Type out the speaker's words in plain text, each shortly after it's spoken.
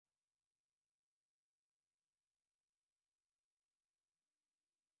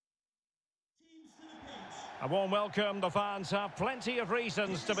A warm welcome. The fans have plenty of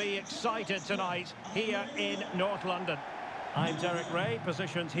reasons to be excited tonight here in North London. I'm Derek Ray,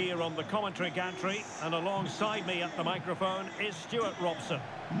 positioned here on the commentary gantry, and alongside me at the microphone is Stuart Robson.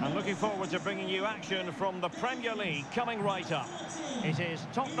 I'm looking forward to bringing you action from the Premier League coming right up. It is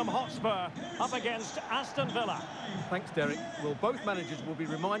Tottenham Hotspur up against Aston Villa. Thanks, Derek. Well, both managers will be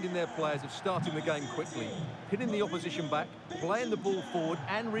reminding their players of starting the game quickly, hitting the opposition back, playing the ball forward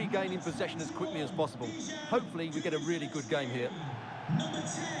and regaining possession as quickly as possible. Hopefully we get a really good game here. Number 10,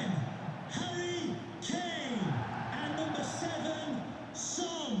 Harry Kane, and number 7,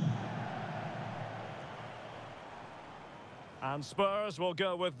 Son. And Spurs will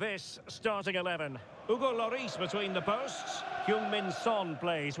go with this starting 11. Hugo Lloris between the posts. Heung-min Son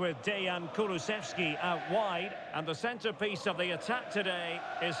plays with Dejan Kulusevski out wide. And the centrepiece of the attack today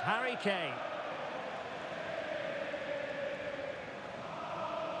is Harry Kane.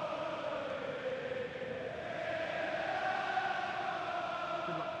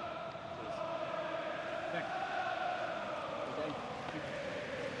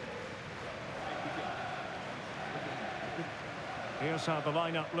 Here's how the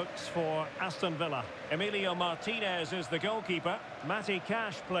lineup looks for Aston Villa. Emilio Martinez is the goalkeeper. Matty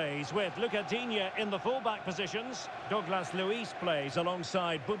Cash plays with Luca Digne in the fullback positions. Douglas Luiz plays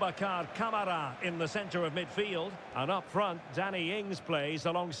alongside Boubacar Kamara in the centre of midfield. And up front, Danny Ings plays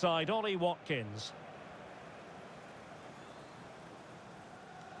alongside Ollie Watkins.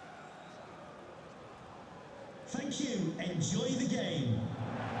 Thank you. Enjoy the game.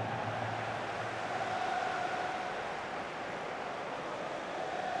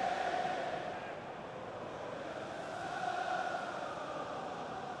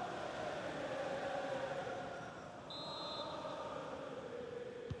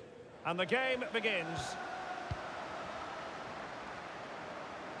 And the game begins.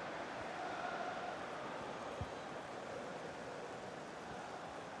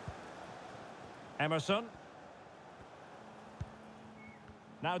 Emerson.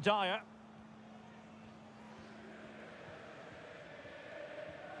 Now Dyer.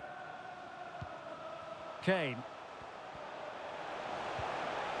 Kane.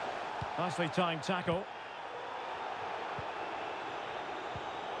 Nicely timed tackle.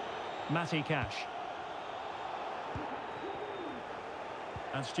 Matty Cash.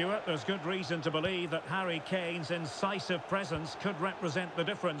 And Stuart, there's good reason to believe that Harry Kane's incisive presence could represent the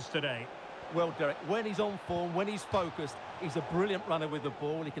difference today. Well, Derek, when he's on form, when he's focused, he's a brilliant runner with the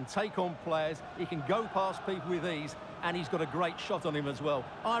ball. He can take on players, he can go past people with ease, and he's got a great shot on him as well.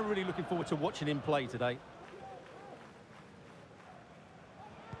 I'm really looking forward to watching him play today.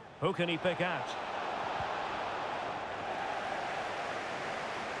 Who can he pick out?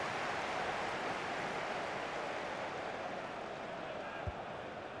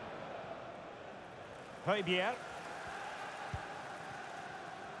 Højbjerg.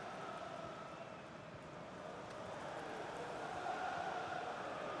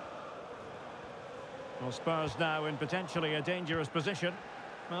 Well, Spurs now in potentially a dangerous position.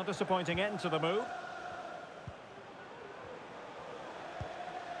 Well, disappointing end to the move.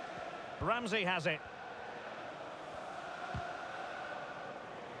 Ramsey has it.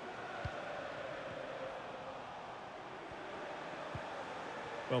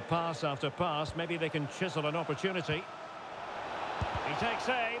 Well, pass after pass, maybe they can chisel an opportunity. He takes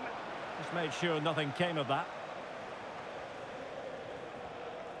aim. Just made sure nothing came of that.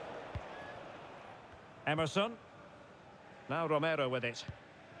 Emerson. Now Romero with it.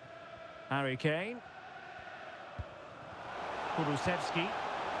 Harry Kane. Kulusevski.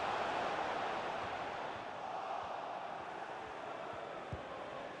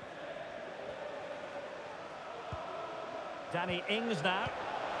 Danny Ings now.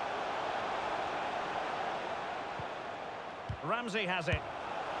 Ramsey has it.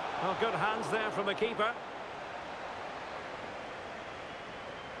 Well, good hands there from the keeper.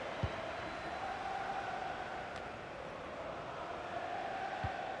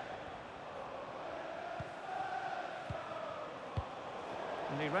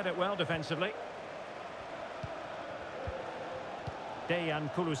 And he read it well defensively.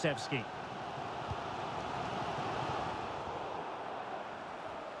 Dejan Kulusevski.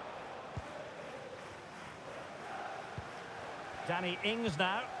 Danny Ings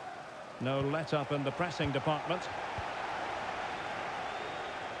now. No let-up in the pressing department.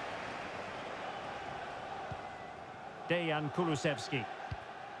 Dejan Kulusevski.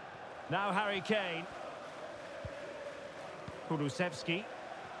 Now Harry Kane. Kulusevski.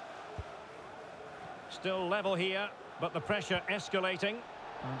 Still level here, but the pressure escalating.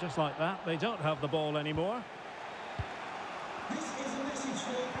 And just like that, they don't have the ball anymore. This is a message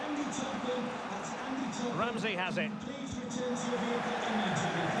for Andy Tottenham. That's Ramsey has it. Please return to your vehicle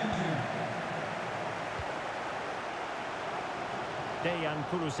immediately. Thank you. Dejan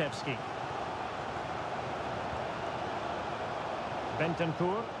Kulusevski.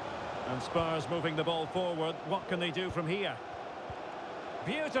 Bentancur. And Spurs moving the ball forward. What can they do from here?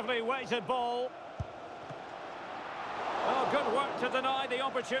 Beautifully weighted ball. Oh, good work to deny the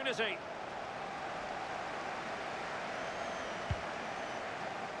opportunity.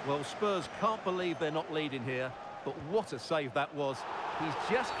 Well, Spurs can't believe they're not leading here, but what a save that was. He's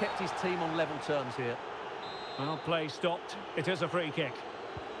just kept his team on level terms here. Well, play stopped. It is a free kick.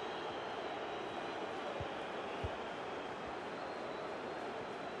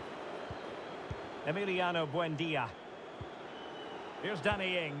 Emiliano Buendia. Here's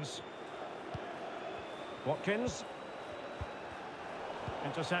Danny Ings. Watkins.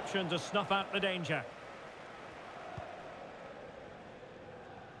 Interception to snuff out the danger.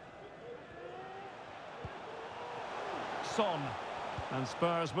 Son. And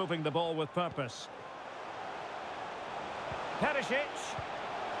Spurs moving the ball with purpose. Perisic.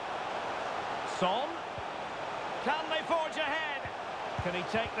 Son. Can they forge ahead? Can he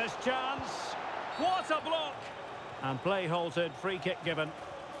take this chance? What a block! And play halted, free kick given.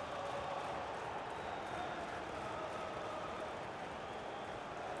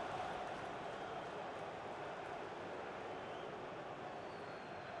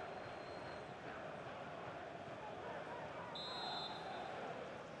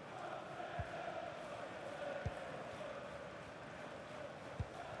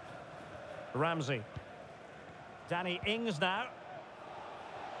 Ramsey. Danny Ings now.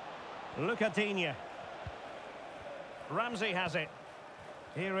 Look at Digne. Ramsey has it.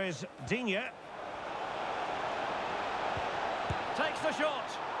 Here is Digne. Takes the shot.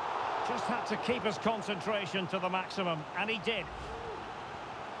 Just had to keep his concentration to the maximum, and he did.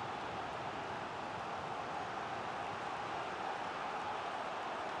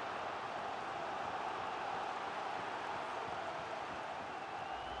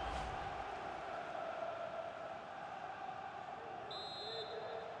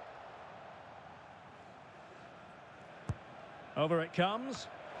 Over it comes.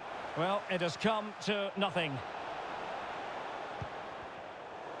 Well, it has come to nothing.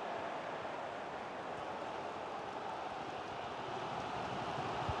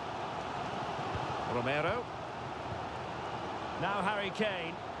 Romero. Now Harry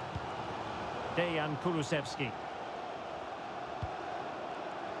Kane. Dejan Kulusevski.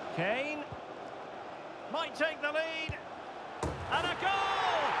 Kane. Might take the lead. And a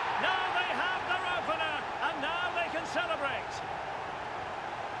goal! Now they have their opener, and now they can celebrate.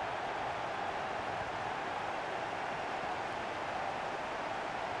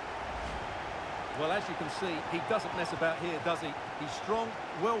 Well, as you can see, he doesn't mess about here, does he? He's strong,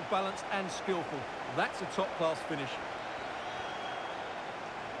 well-balanced and skillful. That's a top-class finish.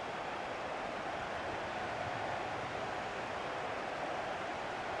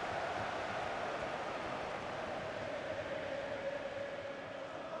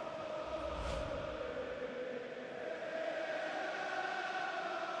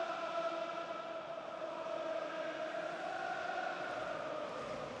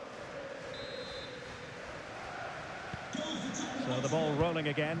 So the ball rolling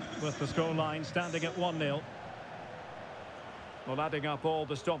again with the scoreline standing at 1-0. Well, adding up all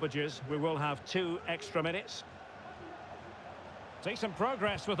the stoppages, we will have 2 extra minutes. Decent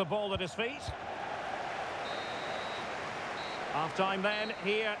progress with the ball at his feet. Half-time then,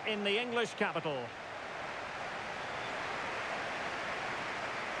 here in the English capital.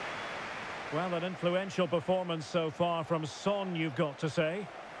 Well, an influential performance so far from Son, you've got to say.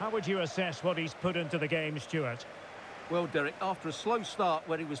 How would you assess what he's put into the game, Stuart? Well, Derek, after a slow start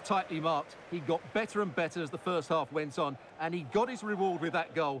when he was tightly marked, he got better and better as the first half went on, and he got his reward with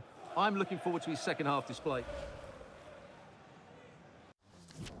that goal. I'm looking forward to his second half display.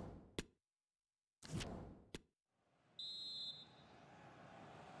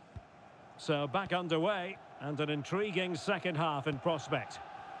 So back underway, and an intriguing second half in prospect.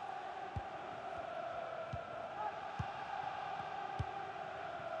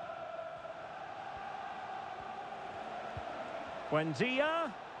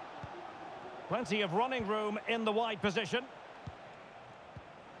 Buendia. Plenty of running room in the wide position.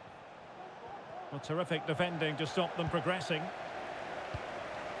 Well, terrific defending to stop them progressing.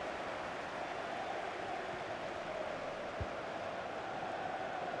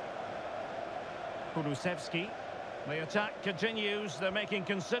 Kulusevski. The attack continues. They're making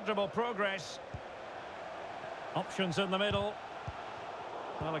considerable progress. Options in the middle.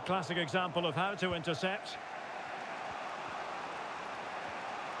 Well, a classic example of how to intercept.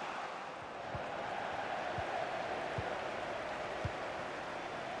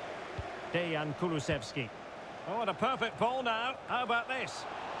 Dejan Kulusevski. Oh, and a perfect ball now. How about this?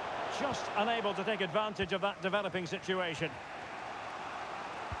 Just unable to take advantage of that developing situation.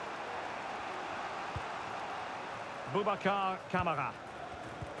 Boubacar Kamara.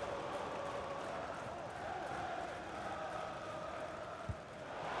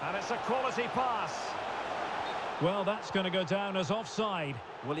 And it's a quality pass. Well, that's going to go down as offside.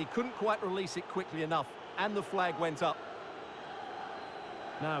 Well, he couldn't quite release it quickly enough, and the flag went up.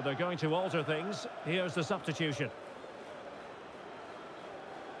 Now they're going to alter things. Here's the substitution.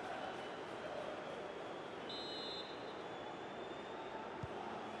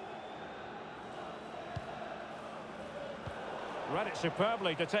 Read it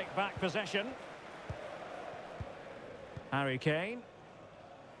superbly to take back possession. Harry Kane.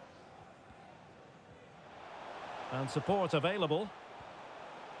 And support available.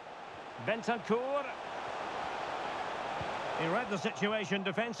 Bentancur. He read the situation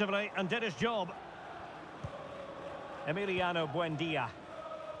defensively and did his job. Emiliano Buendia.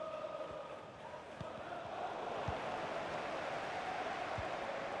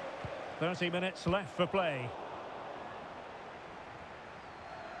 30 minutes left for play.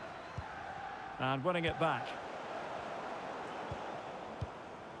 And winning it back.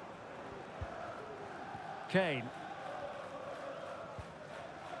 Kane.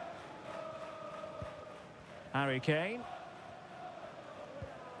 Harry Kane.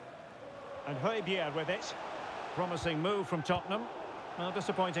 And Højbjerg with it. Promising move from Tottenham. A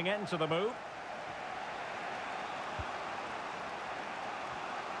disappointing end to the move.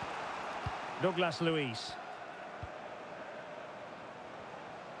 Douglas Luiz.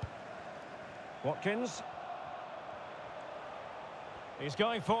 Watkins. He's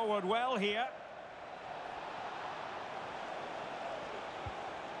going forward well here.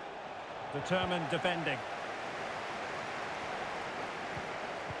 Determined defending.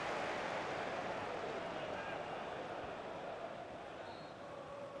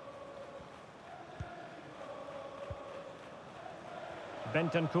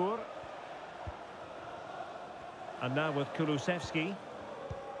 Bentancur. And now with Kulusevski.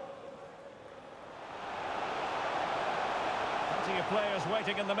 Plenty of players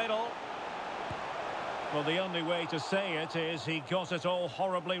waiting in the middle. Well, the only way to say it is he got it all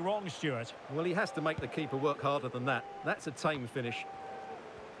horribly wrong, Stuart. Well, he has to make the keeper work harder than that. That's a tame finish.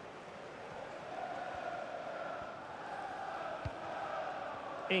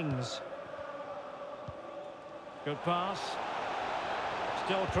 Ings. Good pass.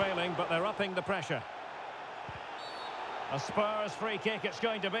 Still trailing, but they're upping the pressure. A Spurs free kick it's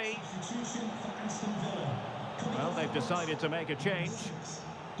going to be. Substitution for Aston Villa. Well, they've decided to make a change.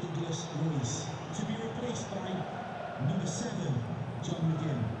 Douglas Luiz to be replaced by number 7, John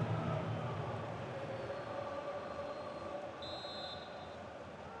McGinn.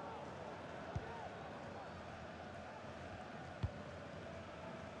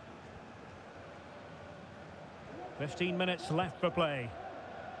 "15 minutes left for play.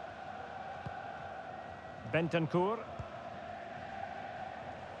 Bentancur.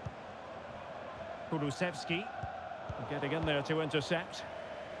 Kulusevski. Getting in there to intercept.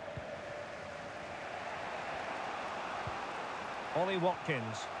 Ollie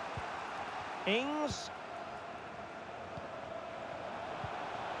Watkins. Ings.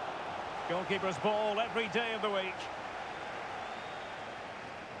 Goalkeeper's ball every day of the week.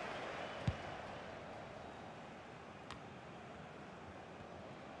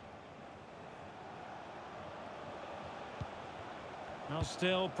 Now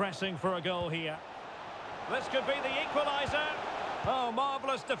still pressing for a goal here. This could be the equaliser. Oh,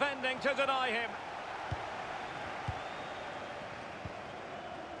 marvellous defending to deny him.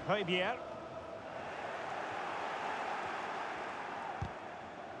 Højbjerg.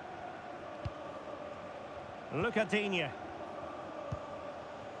 Lucadinha.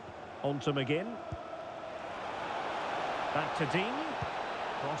 On to McGinn. Back to Dean.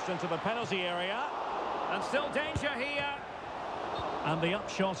 Crossed into the penalty area. And still danger here. And the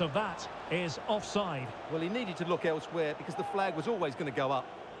upshot of that is offside. Well, he needed to look elsewhere because the flag was always going to go up.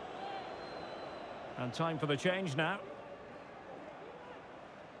 And time for the change now.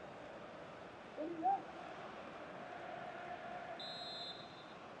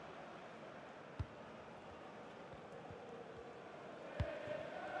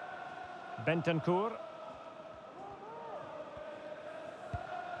 Bentancur.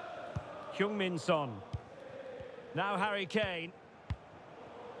 Heung-min Son. Now Harry Kane.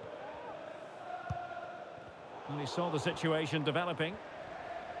 And he saw the situation developing.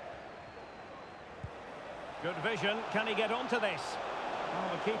 Good vision. Can he get onto this? Well,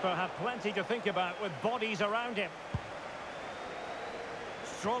 the keeper had plenty to think about with bodies around him.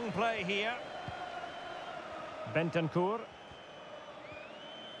 Strong play here. Bentancur.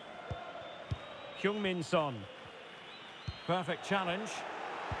 Heung-min Son. Perfect challenge.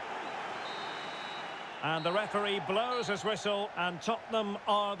 And the referee blows his whistle, and Tottenham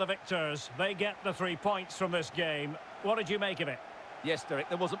are the victors. They get the 3 points from this game. What did you make of it? Yes, Derek,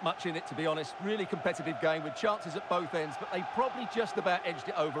 there wasn't much in it, to be honest. Really competitive game with chances at both ends, but they probably just about edged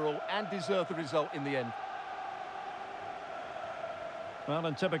it overall and deserved the result in the end. Well,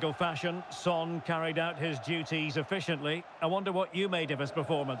 in typical fashion, Son carried out his duties efficiently. I wonder what you made of his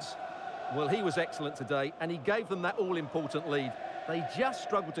performance. Well, he was excellent today, and he gave them that all-important lead. They just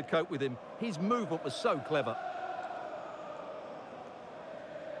struggled to cope with him. His movement was so clever.